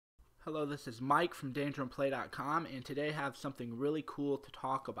Hello, this is Mike from DangerandPlay.com, and today I have something really cool to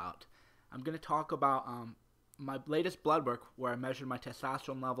talk about. I'm going to talk about my latest blood work where I measured my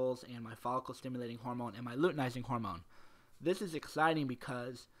testosterone levels and my follicle-stimulating hormone and my luteinizing hormone. This is exciting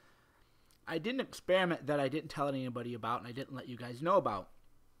because I did an experiment that I didn't tell anybody about and I didn't let you guys know about.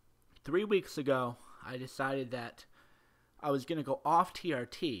 3 weeks ago, I decided that I was going to go off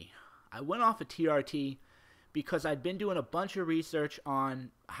TRT. I went off of TRT because I'd been doing a bunch of research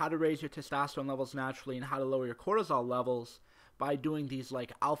on how to raise your testosterone levels naturally and how to lower your cortisol levels by doing these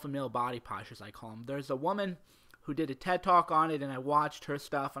like alpha male body postures, I call them. There's a woman who did a TED Talk on it, and I watched her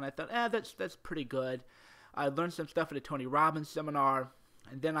stuff, and I thought, that's pretty good. I learned some stuff at a Tony Robbins seminar,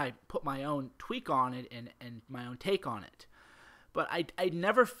 and then I put my own tweak on it and my own take on it. But I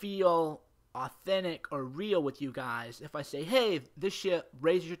never feel authentic or real with you guys if I say, hey, this shit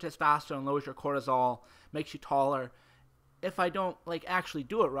raises your testosterone, lowers your cortisol, makes you taller, if I don't like actually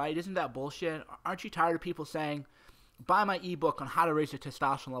do it right. Isn't that bullshit? Aren't you tired of people saying, buy my ebook on how to raise your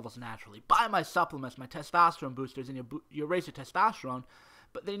testosterone levels naturally, buy my supplements, my testosterone boosters, and you'll raise your testosterone,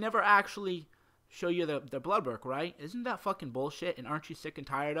 but they never actually show you their blood work, right? Isn't that fucking bullshit, and aren't you sick and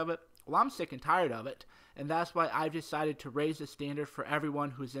tired of it? Well, I'm sick and tired of it, and that's why I've decided to raise the standard for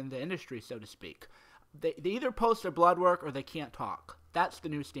everyone who's in the industry, so to speak. They either post their blood work or they can't talk. That's the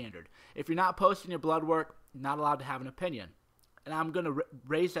new standard. If you're not posting your blood work, you're not allowed to have an opinion. And I'm going to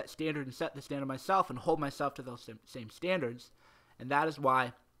raise that standard and set the standard myself and hold myself to those same standards, and that is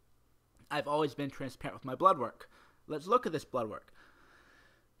why I've always been transparent with my blood work. Let's look at this blood work.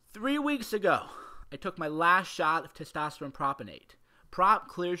 3 weeks ago, I took my last shot of testosterone propionate. Prop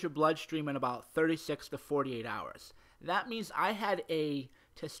clears your bloodstream in about 36 to 48 hours. That means I had a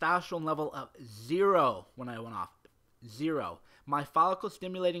testosterone level of 0 when I went off. 0. My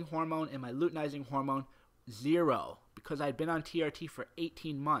follicle-stimulating hormone and my luteinizing hormone, 0. Because I'd been on TRT for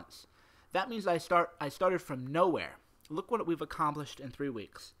 18 months. That means I started from nowhere. Look what we've accomplished in 3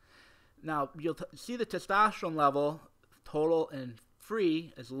 weeks. Now, you'll see the testosterone level, total and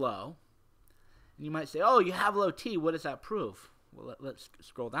free, is low. And you might say, oh, you have low T. What does that prove? Well, let's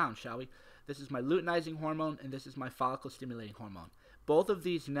scroll down, shall we? This is my luteinizing hormone, and this is my follicle-stimulating hormone. Both of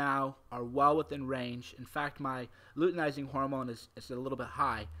these now are well within range. In fact, my luteinizing hormone is a little bit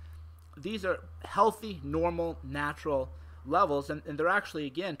high. These are healthy, normal, natural levels, and they're actually,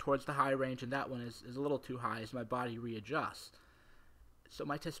 again, towards the high range, and that one is a little too high as my body readjusts. So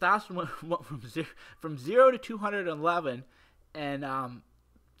my testosterone went from 0 to 211 in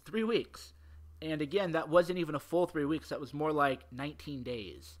 3 weeks. And again, that wasn't even a full 3 weeks. That was more like 19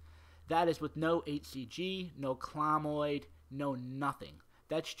 days. That is with no HCG, no clamoid, no nothing.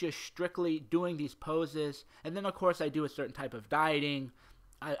 That's just strictly doing these poses. And then, of course, I do a certain type of dieting.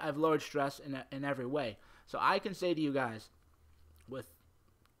 I've lowered stress in every way. So I can say to you guys, with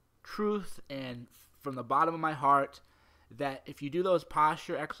truth and from the bottom of my heart, that if you do those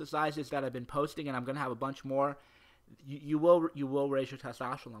posture exercises that I've been posting, and I'm going to have a bunch more, you will raise your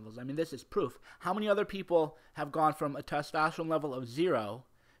testosterone levels. I mean, this is proof. How many other people have gone from a testosterone level of 0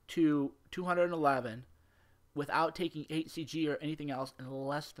 to 211 without taking HCG or anything else in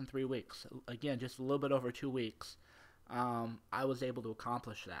less than 3 weeks? Again, just a little bit over 2 weeks. I was able to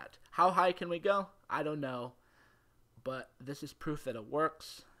accomplish that. How high can we go? I don't know. But this is proof that it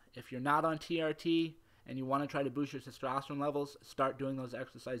works. If you're not on TRT and you want to try to boost your testosterone levels, start doing those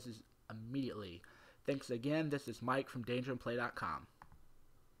exercises immediately. Thanks again. This is Mike from DangerandPlay.com.